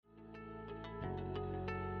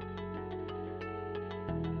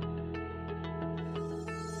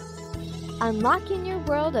Unlocking Your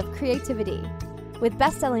World of Creativity with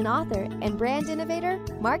best-selling author and brand innovator,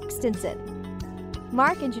 Mark Stinson.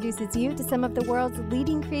 Mark introduces you to some of the world's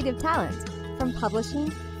leading creative talent, from publishing,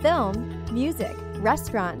 film, music,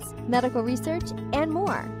 restaurants, medical research, and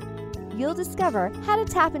more. You'll discover how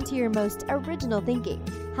to tap into your most original thinking,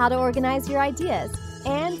 how to organize your ideas,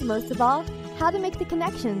 and most of all, how to make the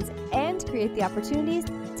connections and create the opportunities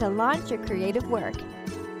to launch your creative work.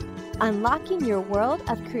 Unlocking Your World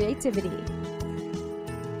of Creativity.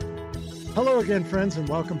 Hello again, friends, and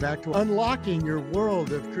welcome back to Unlocking Your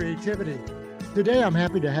World of Creativity. Today, I'm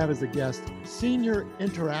happy to have as a guest, Senior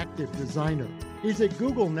Interactive Designer. He's at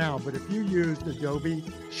Google now, but if you used Adobe,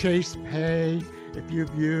 Chase Pay, if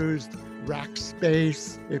you've used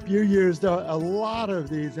Rackspace, if you used a lot of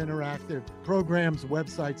these interactive programs,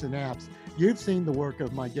 websites, and apps, you've seen the work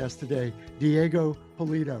of my guest today, Diego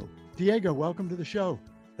Pulido. Diego, welcome to the show.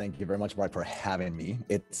 Thank you very much, Mark, for having me.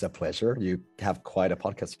 It's a pleasure. You have quite a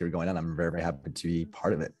podcast here going on. I'm very, very happy to be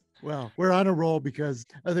part of it. Well, we're on a roll because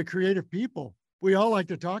of the creative people. We all like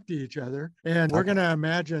to talk to each other, and we're going to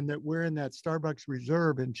imagine that we're in that Starbucks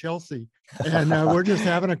Reserve in Chelsea, and we're just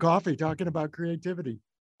having a coffee talking about creativity.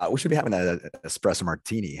 We should be having an espresso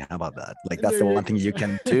martini. How about that? Like, that's the one thing you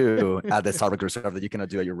can do at the Starbucks Reserve that you cannot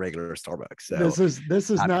do at your regular Starbucks. So this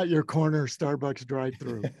is not your corner Starbucks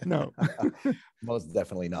drive-through. No. Most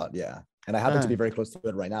definitely not. Yeah. And I happen to be very close to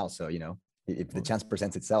it right now. So, you know, if the chance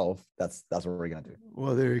presents itself, that's what we're going to do.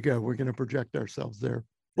 Well, there you go. We're going to project ourselves there.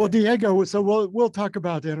 Well, Diego, so we'll talk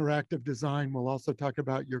about interactive design. We'll also talk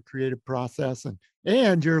about your creative process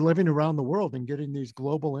and you're living around the world and getting these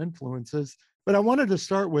global influences. But I wanted to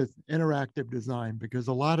start with interactive design because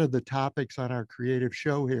a lot of the topics on our creative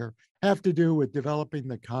show here have to do with developing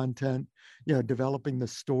the content, developing the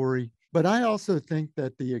story. But I also think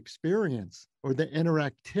that the experience or the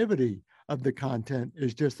interactivity of the content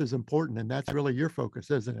is just as important. And that's really your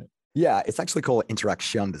focus, isn't it? Yeah, it's actually called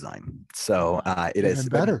interaction design. So it is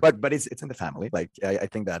better, but it's in the family. Like I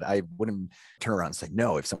think that I wouldn't turn around and say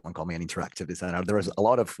no if someone called me an interactive designer. There is a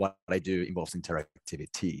lot of what I do involves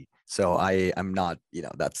interactivity. So I'm not,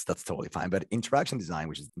 that's totally fine. But interaction design,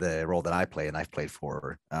 which is the role that I play, and I've played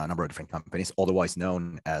for a number of different companies, otherwise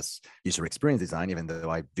known as user experience design, even though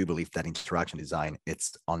I do believe that interaction design,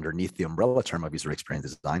 it's underneath the umbrella term of user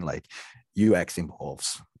experience design. Like UX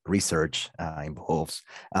involves research, involves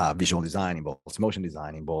visual design, involves motion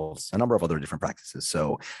design, involves a number of other different practices.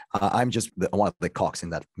 So I'm just one of the cogs in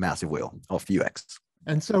that massive wheel of UX.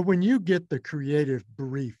 And so when you get the creative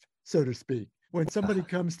brief, so to speak, when somebody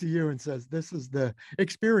comes to you and says, this is the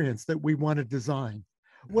experience that we want to design,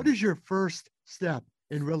 what is your first step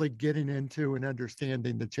in really getting into and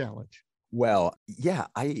understanding the challenge? Well, yeah,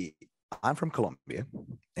 I'm from Colombia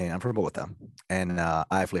and I'm from Bogota, and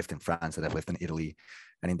I've lived in France and I've lived in Italy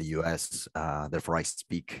and in the US. Therefore, I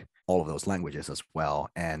speak all of those languages as well.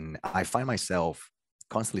 And I find myself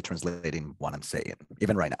constantly translating what I'm saying,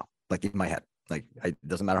 even right now, like in my head. Like, it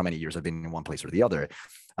doesn't matter how many years I've been in one place or the other.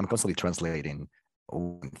 I'm constantly translating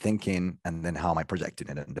thinking and then how am I projecting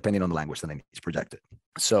it, and depending on the language that I need to project it.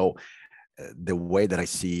 So the way that I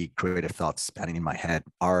see creative thoughts spanning in my head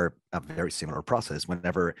are a very similar process.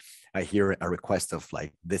 Whenever I hear a request of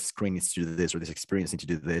like, this screen needs to do this, or this experience needs to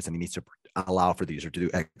do this, and it needs to allow for the user to do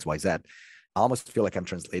X, Y, Z, I almost feel like I'm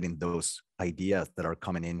translating those ideas that are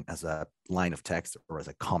coming in as a line of text or as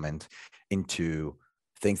a comment into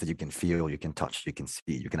things that you can feel, you can touch, you can see,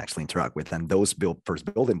 you can actually interact with. And those first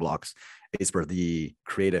building blocks is where the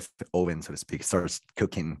creative oven, so to speak, starts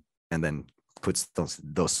cooking and then puts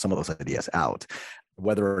some of those ideas out.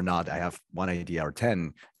 Whether or not I have one idea or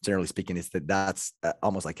 10, generally speaking, that's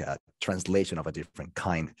almost like a translation of a different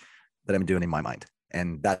kind that I'm doing in my mind.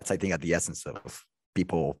 And that's, I think, at the essence of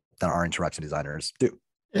people that are interaction designers do.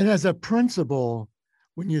 And as a principle,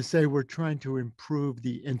 when you say we're trying to improve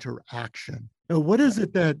the interaction, what is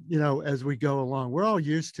it that, as we go along, we're all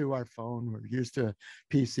used to our phone, we're used to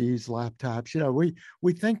PCs, laptops,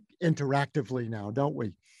 we think interactively now, don't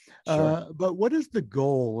we? Sure. But what is the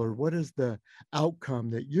goal, or what is the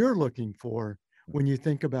outcome that you're looking for when you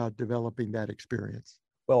think about developing that experience?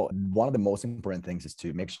 Well, one of the most important things is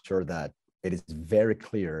to make sure that it is very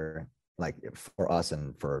clear, like for us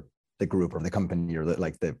and for the group or the company or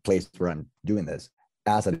the place where I'm doing this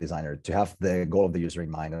as a designer, to have the goal of the user in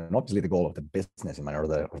mind, and obviously the goal of the business in mind, or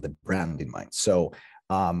the brand in mind. So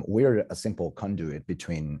we're a simple conduit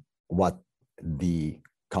between what the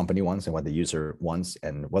company wants and what the user wants,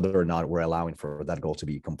 and whether or not we're allowing for that goal to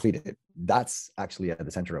be completed. That's actually at the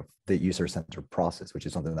center of the user-centered process, which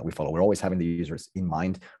is something that we follow. We're always having the users in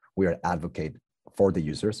mind. We are advocate for the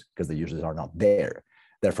users because the users are not there.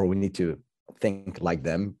 Therefore, we need to think like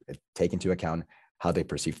them, take into account how they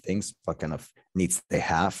perceive things, what kind of needs they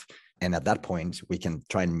have. And at that point, we can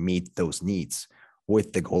try and meet those needs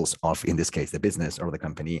with the goals of, in this case, the business or the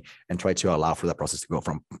company, and try to allow for that process to go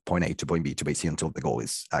from point A to point B to point C until the goal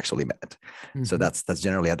is actually met. So that's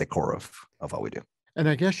generally at the core of what we do. And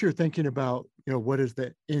I guess you're thinking about, what is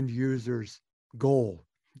the end user's goal?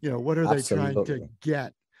 What are they trying to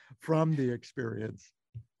get from the experience?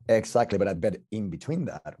 Exactly. But I bet in between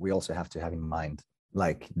that, we also have to have in mind,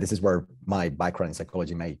 like, this is where my background in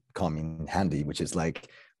psychology may come in handy, which is like,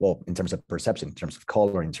 well, in terms of perception, in terms of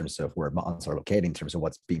color, in terms of where buttons are located, in terms of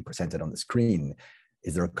what's being presented on the screen,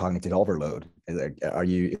 is there a cognitive overload?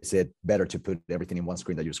 Is it better to put everything in one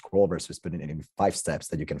screen that you scroll versus putting it in 5 steps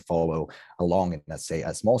that you can follow along in, let's say,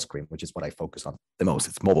 a small screen, which is what I focus on the most.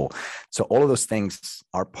 It's mobile. So all of those things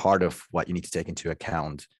are part of what you need to take into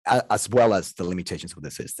account, as well as the limitations of the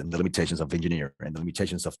system, the limitations of engineering, and the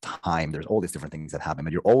limitations of time. There's all these different things that happen,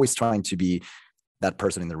 but you're always trying to be that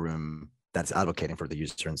person in the room that's advocating for the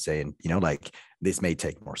user and saying, like, this may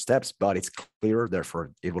take more steps, but it's clearer,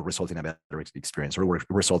 therefore it will result in a better experience, or it will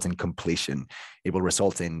result in completion. It will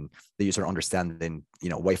result in the user understanding,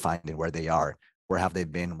 wayfinding where they are, where have they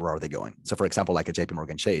been, where are they going. So for example, like at JP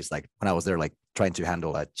Morgan Chase, like when I was there, like trying to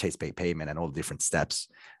handle a Chase Pay payment and all the different steps,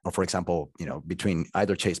 or for example, between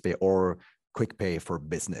either Chase Pay or Quick Pay for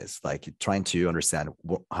business, like trying to understand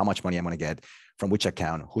how much money I'm going to get from which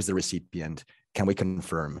account, who's the recipient, can we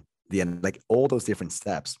confirm the end, like all those different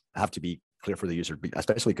steps have to be clear for the user,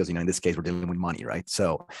 especially because, in this case, we're dealing with money, right?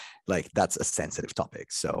 So like, that's a sensitive topic.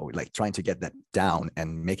 So like trying to get that down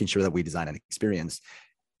and making sure that we design an experience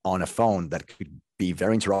on a phone that could be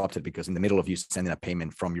very interrupted, because in the middle of you sending a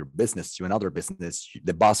payment from your business to another business,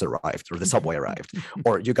 the bus arrived or the subway arrived,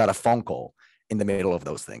 or you got a phone call in the middle of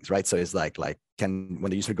those things, right? So it's like when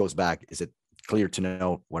the user goes back, is it clear to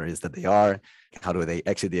know what it is that they are? How do they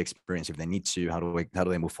exit the experience if they need to? How do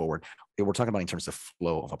they move forward? We're talking about in terms of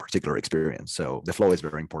flow of a particular experience. So the flow is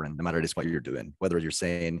very important, no matter it is what you're doing, whether you're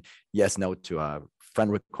saying yes, no to a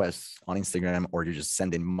friend request on Instagram, or you're just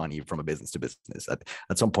sending money from a business to business.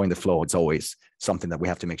 At some point, the flow, it's always something that we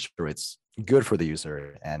have to make sure it's good for the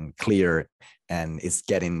user and clear, and it's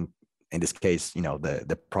getting, in this case,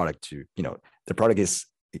 the product to, the product is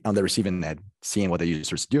on the receiving end, seeing what the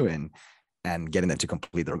user's doing and getting them to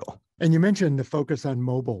complete their goal. And you mentioned the focus on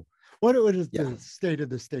mobile. What is the state of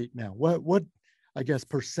the state now? What I guess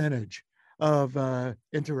percentage of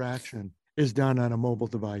interaction is done on a mobile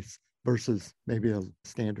device versus maybe a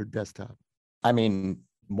standard desktop? I mean,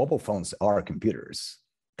 mobile phones are computers.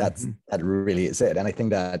 That really is it. And I think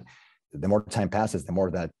that the more time passes, the more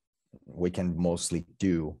that we can mostly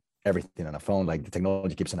do everything on a phone. Like, the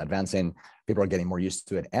technology keeps on advancing. People are getting more used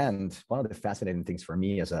to it. And one of the fascinating things for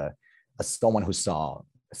me as someone who saw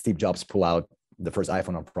Steve Jobs pull out the first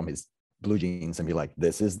iPhone from his blue jeans and be like,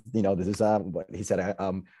 this is what he said,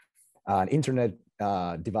 an internet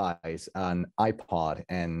device, an iPod,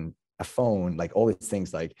 and a phone, like all these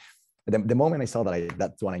things. Like the moment I saw that,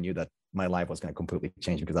 that's when I knew that my life was going to completely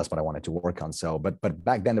change, because that's what I wanted to work on. So, but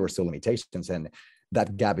back then there were still limitations, and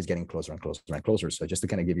that gap is getting closer and closer and closer. So just to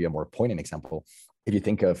kind of give you a more poignant example, if you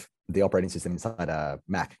think of the operating system inside a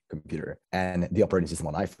Mac computer and the operating system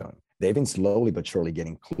on iPhone, they've been slowly but surely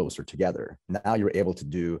getting closer together. Now you're able to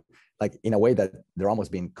do, like, in a way that they're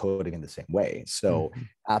almost being coded in the same way. So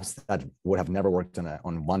apps that would have never worked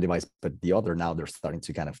on one device but the other, now they're starting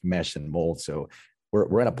to kind of mesh and mold. So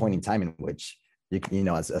we're at a point in time in which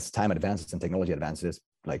as time advances and technology advances,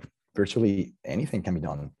 like virtually anything can be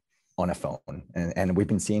done on a phone, and we've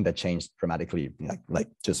been seeing that change dramatically, like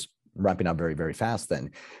just ramping up very, very fast. And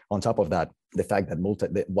on top of that, the fact that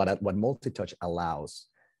what multi-touch allows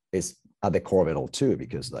is at the core of it all too,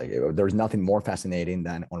 because like there's nothing more fascinating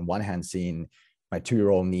than, on one hand, seeing my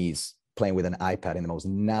 2-year-old niece playing with an iPad in the most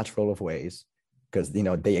natural of ways, because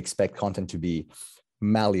they expect content to be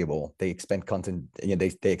malleable. They expect content,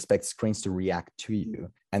 they expect screens to react to you.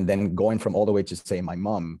 And then going from all the way to, say, my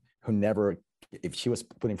mom, who never, if she was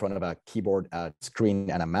put in front of a keyboard, a screen,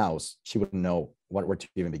 and a mouse, she wouldn't know where to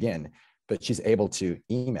even begin. But she's able to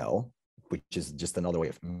email, which is just another way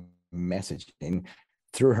of messaging,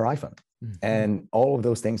 through her iPhone. And all of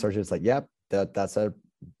those things are just like, that's a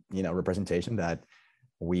representation that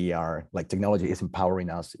we are, like, technology is empowering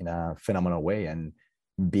us in a phenomenal way, and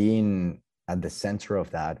being at the center of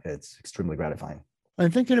that, it's extremely gratifying.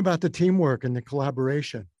 I'm thinking about the teamwork and the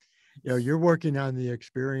collaboration. You're working on the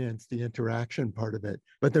experience, the interaction part of it,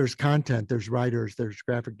 but there's content, there's writers, there's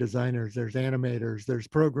graphic designers, there's animators, there's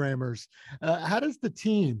programmers. How does the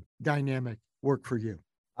team dynamic work for you?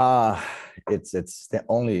 It's the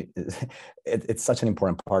only it's such an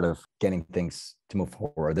important part of getting things to move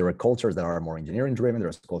forward. There are cultures that are more engineering driven.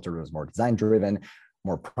 There's culture that is more design driven,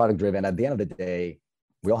 more product driven. At the end of the day,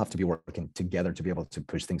 we all have to be working together to be able to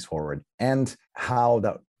push things forward. And how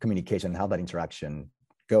that communication, how that interaction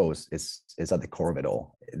goes is at the core of it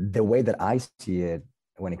all. The way that I see it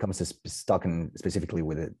when it comes to talking specifically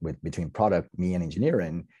with between product, me and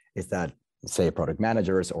engineering, is that, say, product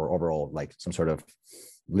managers or overall like some sort of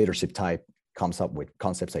leadership type comes up with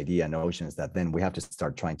concepts, idea, notions that then we have to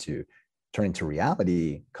start trying to turn into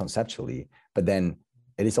reality conceptually. But then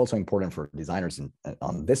it is also important for designers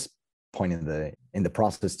on this point in the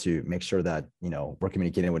process to make sure that, you know, we're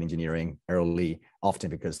communicating with engineering early, often,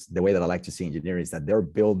 because the way that I like to see engineering is that they're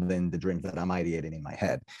building the dreams that I'm ideating in my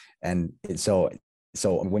head. And so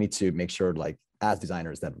we need to make sure, like, as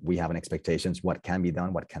designers, that we have an expectations, what can be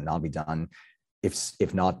done, what cannot be done,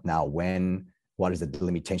 if not now, when, what is the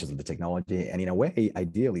limitations of the technology, and in a way,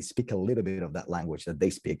 ideally, speak a little bit of that language that they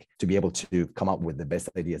speak to be able to come up with the best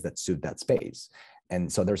ideas that suit that space.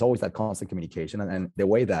 And so there's always that constant communication. And the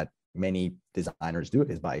way that many designers do it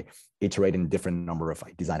is by iterating different number of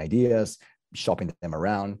design ideas, shopping them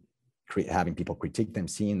around, having people critique them,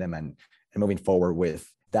 seeing them, and moving forward with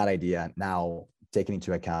that idea, now taking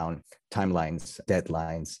into account timelines,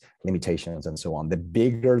 deadlines, limitations, and so on. The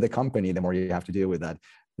bigger the company, the more you have to deal with that.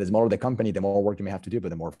 The smaller the company, the more work you may have to do, but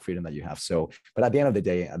the more freedom that you have. So, but at the end of the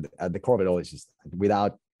day, at the core of it all, is just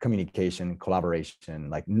without communication, collaboration,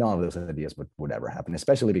 like none of those ideas would ever happen,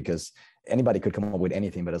 especially because anybody could come up with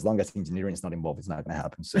anything, but as long as engineering is not involved, it's not going to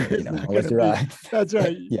happen. So, you know, unless you're that's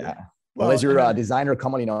right. Yeah. Well, unless you're a designer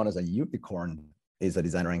commonly known as a unicorn, is a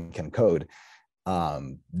designer and can code,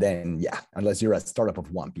 then yeah, unless you're a startup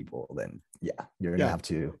of one people, then yeah, you're gonna have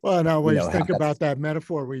to. Well, and I always think about that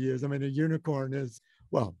metaphor we use. I mean, a unicorn is,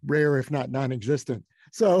 well, rare, if not non-existent.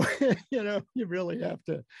 So, you know, you really have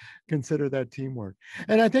to consider that teamwork.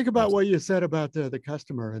 And I think about what you said about the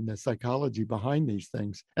customer and the psychology behind these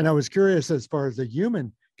things. And I was curious, as far as the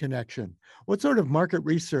human connection, what sort of market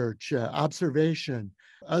research, observation,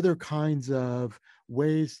 other kinds of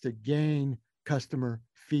ways to gain customer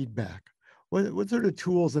feedback? What sort of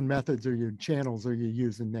tools and methods channels are you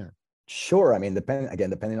using there? Sure. I mean,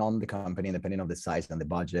 depending on the company, depending on the size and the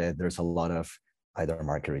budget, there's a lot of either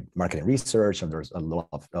marketing research, and there's a lot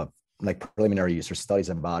of like preliminary user studies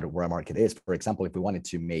about where a market is. For example, if we wanted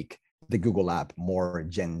to make the Google app more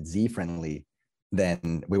Gen Z friendly,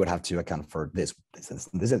 then we would have to account for this.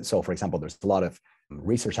 So, for example, there's a lot of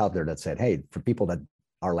research out there that said, hey, for people that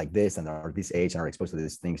are like this and are this age and are exposed to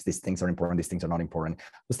these things are important, these things are not important.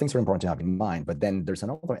 Those things are important to have in mind. But then there's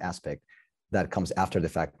another aspect that comes after the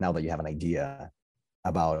fact, now that you have an idea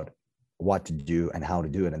about what to do and how to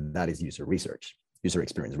do it, and that is user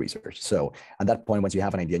experience research. So at that point, once you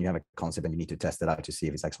have an idea and you have a concept and you need to test it out to see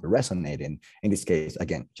if it's actually resonating. In this case,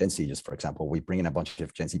 again, Gen Z, just for example, we bring in a bunch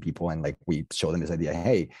of Gen Z people and like we show them this idea,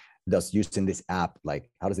 hey, does using this app,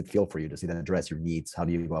 like, how does it feel for you? Does it address your needs? How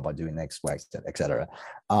do you go about doing X, Y, et cetera?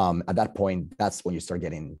 At that point, that's when you start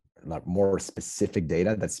getting like more specific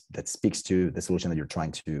data that speaks to the solution that you're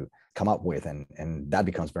trying to come up with. And that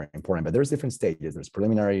becomes very important. But there's different stages. There's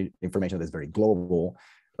preliminary information that's very global,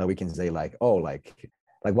 that we can say like, oh, like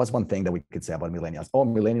what's one thing that we could say about millennials? Oh,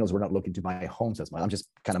 millennials were not looking to buy homes as much. I'm just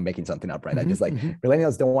kind of making something up, right? I just like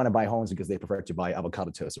millennials don't want to buy homes because they prefer to buy avocado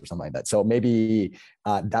toast or something like that. So maybe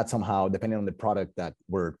that somehow, depending on the product that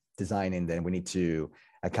we're designing, then we need to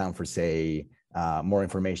account for, say, more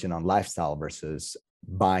information on lifestyle versus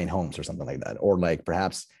buying homes or something like that. Or like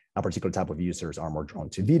perhaps a particular type of users are more drawn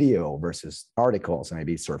to video versus articles, and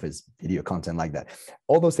maybe surface video content like that.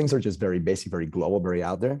 All those things are just very basic, very global, very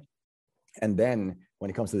out there. And then when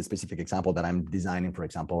it comes to the specific example that I'm designing, for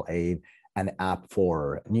example, an app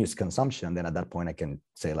for news consumption, then at that point I can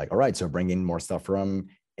say like, all right, so bring in more stuff from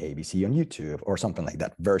ABC on YouTube or something like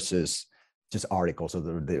that, versus just articles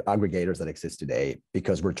or the aggregators that exist today,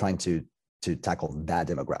 because we're trying to tackle that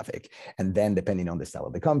demographic. And then depending on the style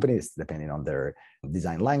of the companies, depending on their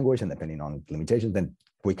design language, and depending on limitations, then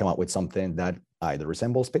we come up with something that either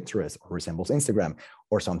resembles Pinterest or resembles Instagram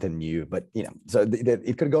or something new. But, you know, so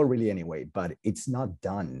it could go really any way, but it's not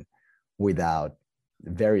done without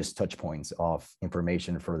various touch points of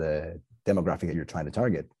information for the demographic that you're trying to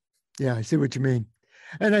target. Yeah, I see what you mean.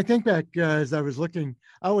 And I think that as I was looking,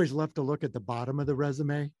 I always love to look at the bottom of the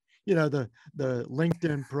resume, you know, the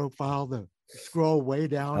LinkedIn profile, the scroll way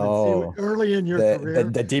down and see what, early in your career.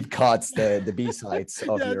 The deep cuts, the B-sides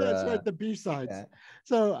of your... Yeah, that's right, the B-sides. Yeah.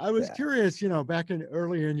 So I was curious, you know, back in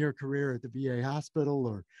early in your career at the VA hospital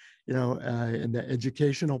or in the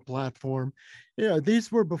educational platform.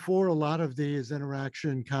 These were before a lot of these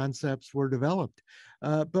interaction concepts were developed.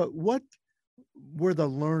 But what were the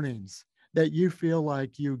learnings that you feel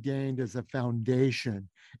like you gained as a foundation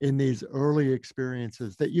in these early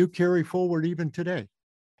experiences that you carry forward even today?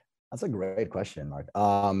 That's a great question, Mark.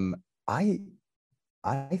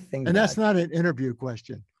 I think and that's not an interview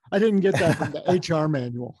question. I didn't get that from the HR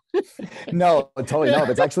manual. No, totally no. But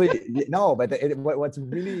it's actually no. But what's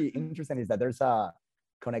really interesting is that there's a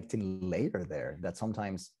connecting layer there that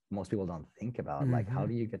sometimes most people don't think about. Like, how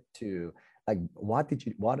do you get to what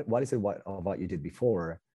is it about you did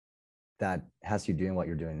before that has you doing what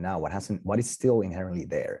you're doing now? What is still inherently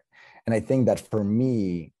there? And I think that for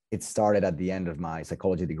me, it started at the end of my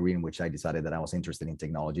psychology degree, in which I decided that I was interested in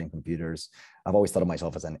technology and computers. I've always thought of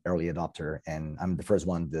myself as an early adopter, and I'm the first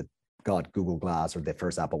one that got Google Glass or the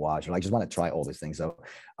first Apple Watch, or I just want to try all these things. So,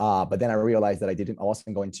 but then I realized that I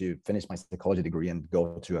wasn't going to finish my psychology degree and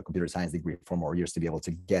go to a computer science degree for more years to be able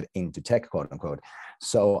to get into tech, quote unquote.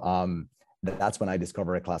 So that's when I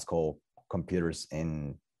discovered a class called Computers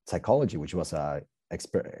in Psychology, which was a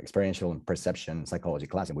experiential and perception psychology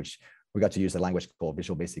class, in which we got to use a language called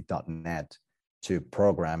visualbasic.net to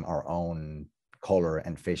program our own color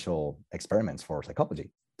and facial experiments for psychology.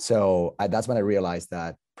 So that's when I realized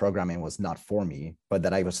that programming was not for me, but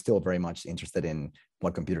that I was still very much interested in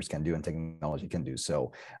what computers can do and technology can do.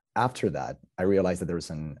 So after that, I realized that there was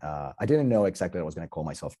I didn't know exactly what I was going to call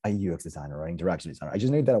myself, a UX designer or interaction designer. I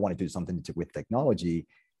just knew that I wanted to do something with technology.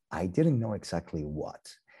 I didn't know exactly what.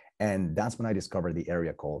 And that's when I discovered the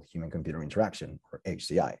area called human-computer interaction, or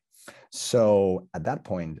HCI. So at that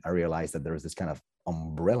point, I realized that there was this kind of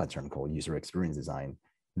umbrella term called user experience design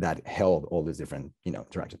that held all these different,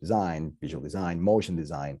 interactive design, visual design, motion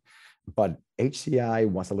design. But HCI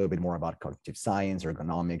was a little bit more about cognitive science,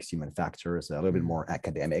 ergonomics, human factors, a little bit more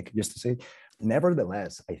academic, just to say.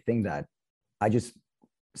 Nevertheless, I think that I just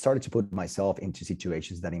started to put myself into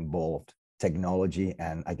situations that involved technology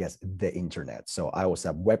and, I guess, the internet. So I was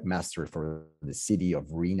a webmaster for the city of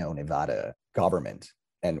Reno, Nevada government.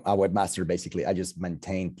 And a webmaster, basically, I just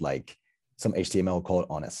maintained like some HTML code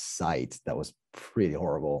on a site that was pretty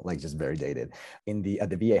horrible, like just very dated. At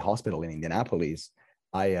the VA hospital in Indianapolis,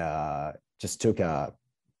 I just took a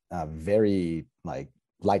very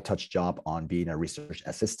light touch job on being a research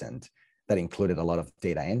assistant that included a lot of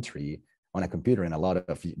data entry on a computer and a lot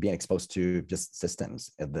of being exposed to just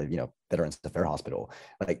systems at the Veterans Affairs Hospital,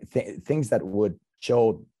 like things that would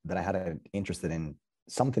show that I had an interest in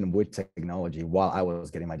something with technology while I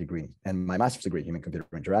was getting my degree and my master's degree in human computer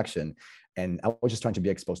interaction. And I was just trying to be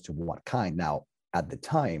exposed to what kind. Now, at the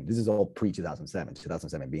time, this is all pre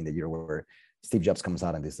 2007 being the year where Steve Jobs comes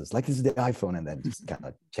out and this is the iPhone, and then just kind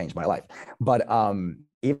of changed my life. But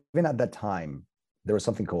even at that time, there was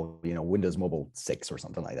something called, Windows Mobile 6 or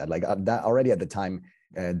something like that. Like that already at the time,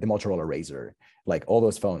 the Motorola Razr, like all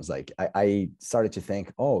those phones, like I started to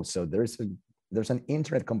think, oh, so there's an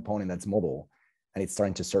internet component that's mobile and it's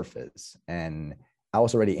starting to surface. And I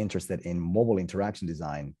was already interested in mobile interaction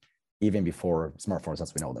design even before smartphones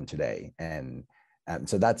as we know them today. And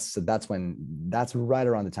so that's right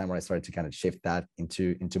around the time where I started to kind of shift that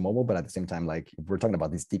into mobile. But at the same time, like if we're talking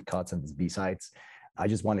about these deep cuts and these B-sides, I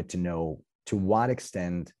just wanted to know to what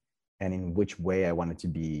extent and in which way I wanted to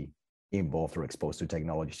be involved or exposed to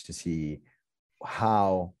technology to see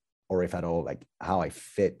how, or if at all, like how I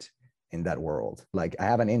fit in that world. Like I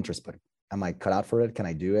have an interest, but am I cut out for it? Can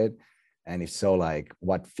I do it? And if so, like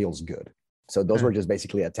what feels good? So those were just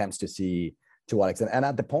basically attempts to see to what extent. And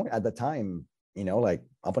at the time, like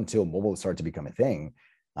up until mobile started to become a thing,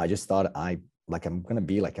 I just thought I'm going to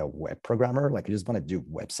be like a web programmer. Like I just want to do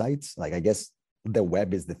websites. Like I guess the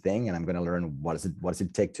web is the thing, and I'm going to learn what does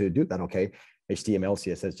it take to do that. Okay, HTML,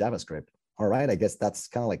 CSS, JavaScript. All right, I guess that's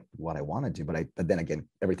kind of like what I want to do. But then again,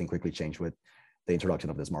 everything quickly changed with the introduction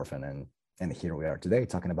of the smartphone, and here we are today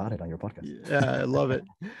talking about it on your podcast. Yeah, I love it.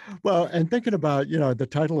 Well, and thinking about, the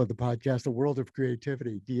title of the podcast, The World of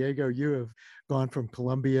Creativity. Diego, you have gone from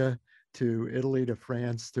Colombia to Italy to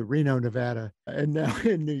France to Reno, Nevada, and now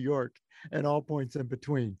in New York, and all points in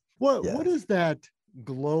between. What is that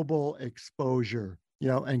global exposure,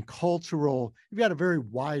 and cultural? You've got a very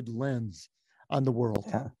wide lens on the world.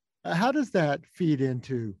 Yeah. How does that feed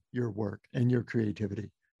into your work and your creativity?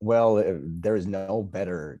 Well, there is no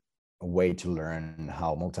better way to learn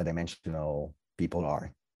how multidimensional people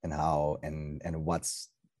are and how and what's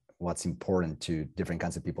important to different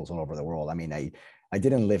kinds of peoples all over the world. I mean, I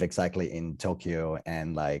didn't live exactly in Tokyo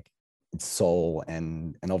and like Seoul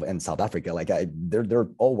and South Africa. Like they're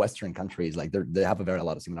all Western countries. Like they have a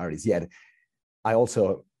lot of similarities. Yet I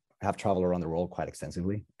also have traveled around the world quite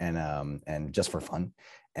extensively, and just for fun.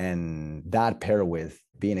 And that paired with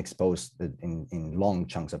being exposed in long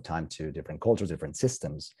chunks of time to different cultures, different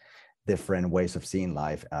systems, different ways of seeing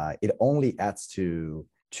life, it only adds to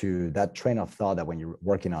that train of thought that when you're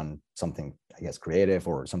working on something, I guess, creative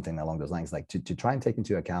or something along those lines, like to try and take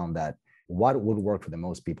into account that what would work for the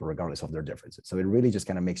most people regardless of their differences. So it really just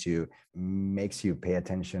kind of makes you pay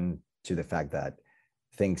attention to the fact that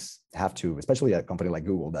things have to, especially a company like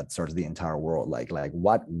Google that serves the entire world, like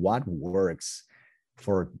what works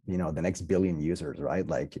for, you know, the next billion users, right?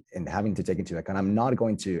 Like, and having to take into account, I'm not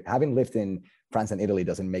going to, having lived in France and Italy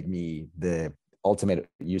doesn't make me the ultimate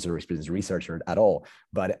user experience researcher at all,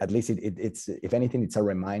 but at least it's, if anything, it's a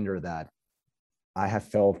reminder that I have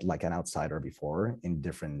felt like an outsider before in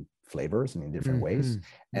different flavors and in different ways.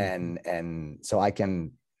 And so I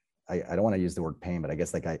don't want to use the word pain, but I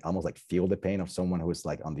guess like I almost like feel the pain of someone who is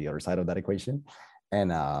like on the other side of that equation.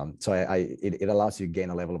 And so it allows you to gain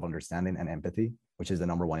a level of understanding and empathy, which is the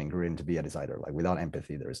number one ingredient to be a designer. Like without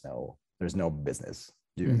empathy, there's no business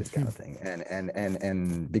doing this kind of thing.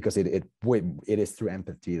 And because it is through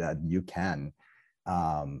empathy that you can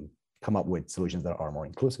come up with solutions that are more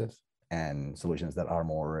inclusive and solutions that are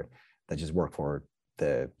more, that just work for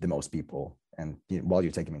the most people, and while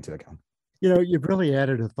you take them into account. You know, you've really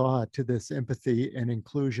added a thought to this empathy and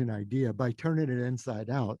inclusion idea by turning it inside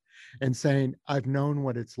out and saying, I've known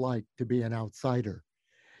what it's like to be an outsider.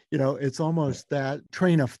 You know, it's almost that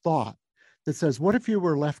train of thought that says, what if you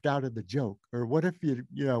were left out of the joke? Or what if you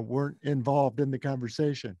weren't involved in the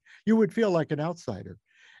conversation? You would feel like an outsider.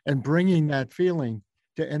 And bringing that feeling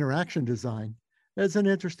to interaction design, that's an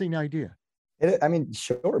interesting idea. I mean,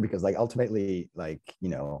 sure, because like ultimately, like,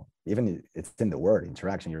 even it's in the word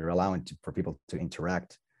interaction, you're allowing for people to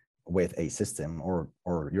interact with a system, or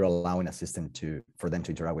you're allowing a system for them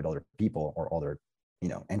to interact with other people or other,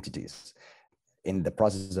 entities. In the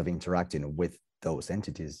process of interacting with those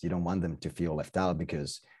entities, you don't want them to feel left out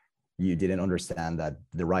because you didn't understand that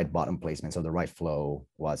the right button placements or the right flow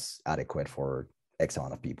was adequate for X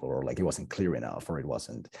amount of people, or like it wasn't clear enough, or it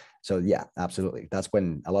wasn't. So yeah, absolutely. That's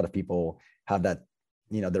when a lot of people have that,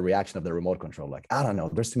 the reaction of the remote control, like, I don't know,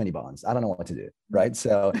 there's too many buttons, I don't know what to do, right?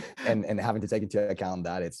 So, and having to take into account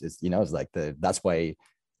that it's like that's why,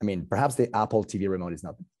 I mean, perhaps the Apple TV remote is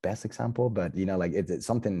not the best example, but like it's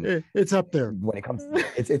something. It's up there when it comes.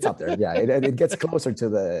 It's up there. Yeah, it gets closer to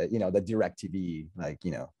the the DirecTV, like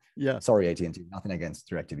Yeah. Sorry, AT&T, nothing against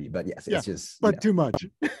DirecTV, but yes, it's just. But too much.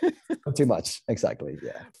 Too much, exactly.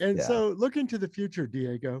 Yeah. And so, looking to the future,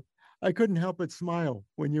 Diego, I couldn't help but smile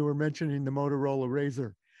when you were mentioning the Motorola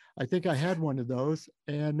Razr. I think I had one of those,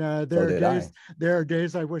 and there are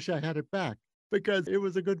days I wish I had it back, because it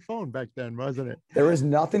was a good phone back then, wasn't it? There is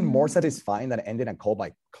nothing more satisfying than ending a call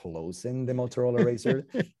by closing the Motorola Razr.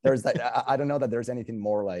 There's that. I don't know that there's anything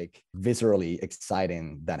more like viscerally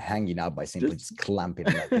exciting than hanging out by simply just clamping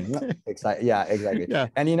that thing. Yeah, exactly. Yeah.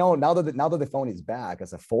 And now that the phone is back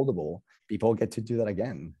as a foldable, people get to do that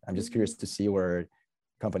again. I'm just curious to see where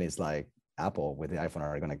companies like Apple with the iPhone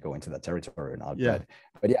are going to go into that territory or not. Yeah.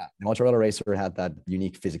 But yeah, the Motorola Razr had that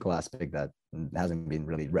unique physical aspect that hasn't been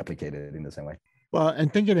really replicated in the same way. Well,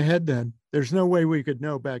 and thinking ahead then, there's no way we could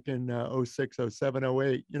know back in 06, 07,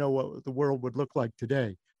 08, what the world would look like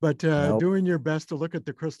today. But doing your best to look at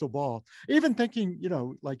the crystal ball, even thinking,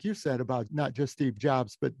 like you said about not just Steve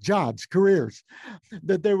Jobs, but jobs, careers,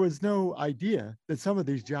 that there was no idea that some of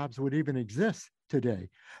these jobs would even exist today.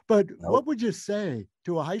 But what would you say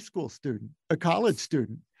to a high school student, a college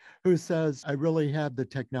student who says, I really have the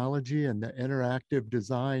technology and the interactive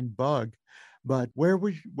design bug, but where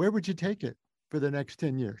would you take it for the next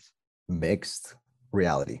 10 years? Mixed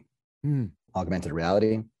reality, augmented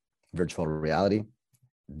reality, virtual reality.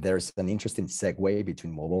 There's an interesting segue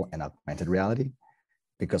between mobile and augmented reality,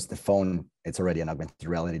 because the phone, it's already an augmented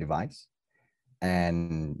reality device.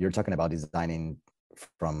 And you're talking about designing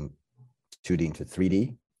from 2D into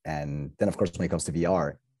 3D. And then of course, when it comes to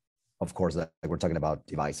VR, of course, like we're talking about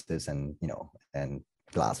devices and, and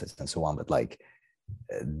glasses and so on. But like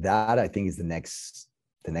that, I think is the next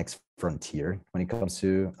frontier when it comes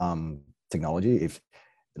to technology. If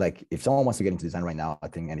someone wants to get into design right now, I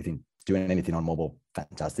think doing anything on mobile,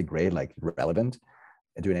 fantastic, great, like relevant.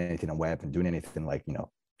 And doing anything on web and doing anything like,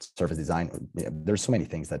 surface design. There's so many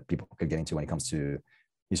things that people could get into when it comes to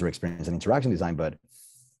user experience and interaction design. But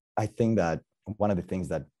I think that one of the things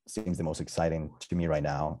that seems the most exciting to me right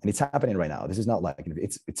now, and it's happening right now, this is not like,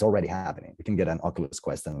 it's already happening. You can get an Oculus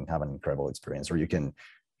Quest and have an incredible experience, or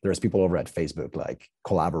there's people over at Facebook like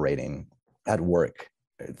collaborating at work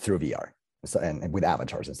through VR, and with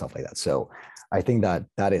avatars and stuff like that. So I think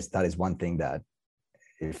that is one thing that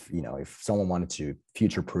if someone wanted to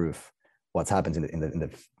future proof what's happened in the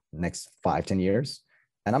next 5-10 years,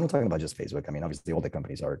 and I'm not talking about just Facebook. I mean, obviously all the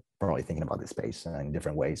companies are probably thinking about this space in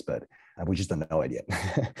different ways, but we just don't know it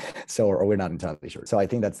yet. So, or we're not entirely sure. So I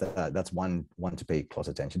think that's one to pay close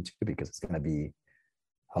attention to, because it's going to be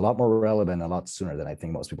a lot more relevant a lot sooner than I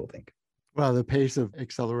think most people think. Well, the pace of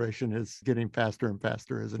acceleration is getting faster and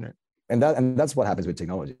faster, isn't it? And that's what happens with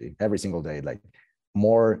technology every single day. Like,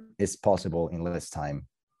 more is possible in less time,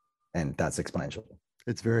 and that's exponential.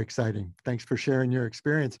 It's very exciting. Thanks for sharing your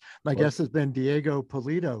experience. My guest has been Diego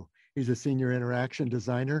Pulido. He's a senior interaction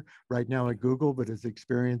designer right now at Google, but his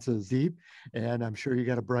experience is deep, and I'm sure you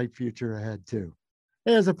got a bright future ahead too.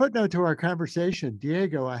 Hey, as a footnote to our conversation,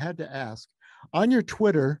 Diego, I had to ask, on your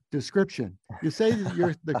Twitter description, you say that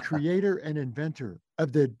you're the creator and inventor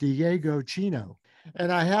of the Diego Chino.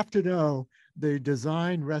 And I have to know the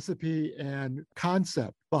design, recipe, and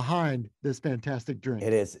concept behind this fantastic drink.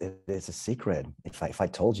 It is a secret. If I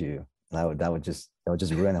told you, that would just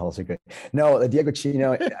ruin the whole secret. No, a Diego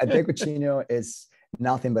Chino is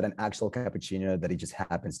nothing but an actual cappuccino that it just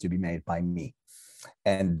happens to be made by me.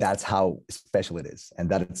 And that's how special it is. And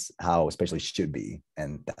that's how special it should be.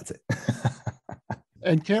 And that's it.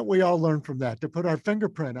 And can't we all learn from that to put our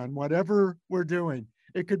fingerprint on whatever we're doing?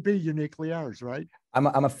 It could be uniquely ours, right? I'm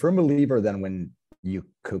a firm believer that when you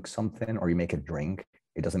cook something or you make a drink,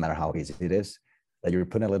 it doesn't matter how easy it is, that you're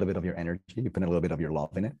putting a little bit of your energy, you put a little bit of your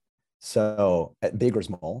love in it. So big or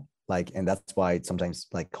small, and that's why sometimes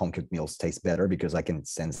home cooked meals taste better, because I can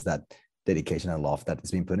sense that dedication and love that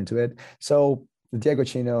is being put into it. So the Diego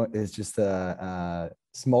Chino is just a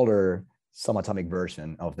smaller subatomic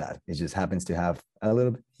version of that. It just happens to have a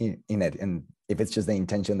little bit in it. And if it's just the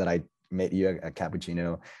intention that I made you a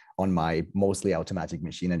cappuccino on my mostly automatic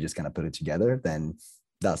machine and just kind of put it together, then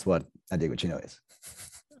that's what a Diego Chino is.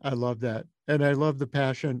 I love that. And I love the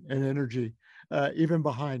passion and energy, even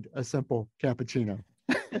behind a simple cappuccino.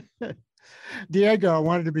 Diego, I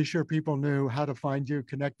wanted to be sure people knew how to find you,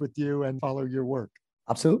 connect with you, and follow your work.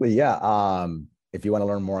 Absolutely. Yeah. If you want to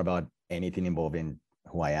learn more about anything involving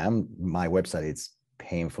who I am, my website is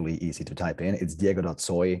painfully easy to type in. It's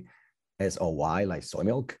diego.soy, SOY, like soy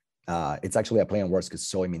milk. It's actually a play on words because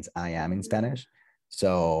soy means I am in Spanish.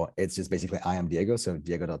 So it's just basically I am Diego. So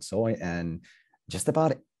diego.soy, and just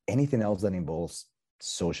about anything else that involves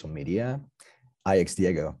social media,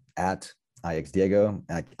 IXDiego, at IXDiego.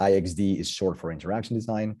 IXD is short for interaction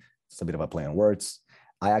design. It's a bit of a play on words.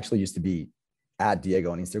 I actually used to be at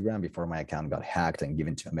Diego on Instagram before my account got hacked and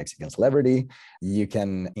given to a Mexican celebrity. You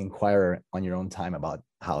can inquire on your own time about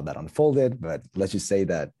how that unfolded, but let's just say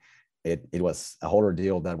that it was a whole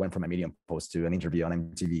ordeal that went from a Medium post to an interview on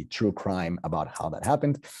MTV, true crime about how that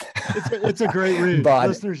happened. It's a great read. But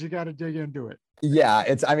listeners, you got to dig into it. Yeah,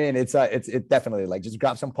 it's definitely just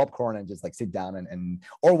grab some popcorn and just sit down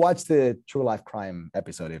or watch the True Life Crime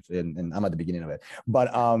episode and I'm at the beginning of it. But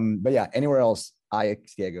yeah, anywhere else,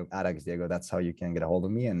 IXDiego, at IXDiego, that's how you can get a hold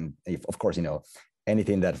of me. And if, of course,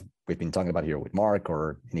 anything that we've been talking about here with Mark,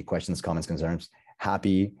 or any questions, comments, concerns,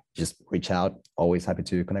 happy, just reach out. Always happy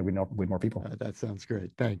to connect with more people. That sounds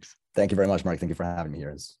great. Thanks. Thank you very much, Mark. Thank you for having me here.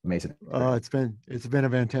 It's amazing. It's been a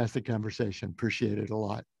fantastic conversation. Appreciate it a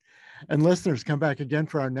lot. And listeners, come back again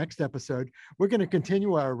for our next episode. We're going to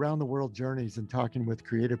continue our around the world journeys and talking with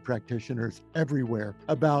creative practitioners everywhere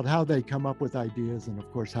about how they come up with ideas, and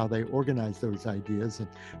of course, how they organize those ideas and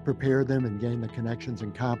prepare them and gain the connections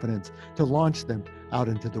and confidence to launch them out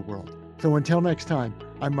into the world. So until next time,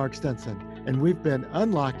 I'm Mark Stinson, and we've been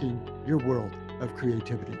unlocking your world of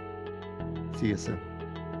creativity. See you soon.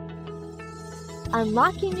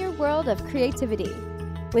 Unlocking your world of creativity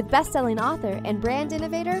with best-selling author and brand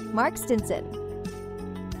innovator Mark Stinson.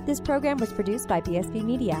 This program was produced by BSB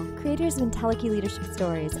Media, creators of IntelliKey Leadership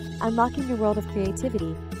Stories, Unlocking Your World of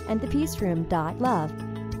Creativity, and thepeaceroom.love.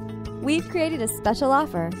 We've created a special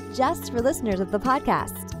offer just for listeners of the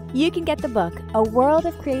podcast. You can get the book, A World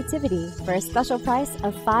of Creativity, for a special price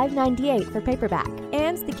of $5.98 for paperback,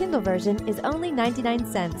 and the Kindle version is only 99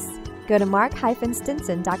 cents. Go to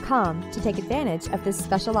mark-stinson.com to take advantage of this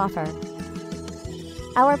special offer.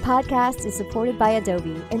 Our podcast is supported by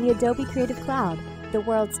Adobe and the Adobe Creative Cloud, the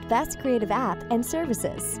world's best creative app and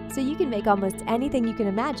services, so you can make almost anything you can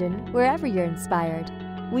imagine wherever you're inspired.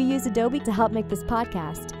 We use Adobe to help make this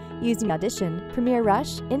podcast, using Audition, Premiere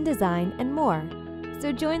Rush, InDesign, and more.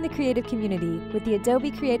 So join the creative community with the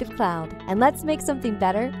Adobe Creative Cloud, and let's make something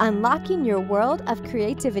better, unlocking your world of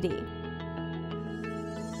creativity.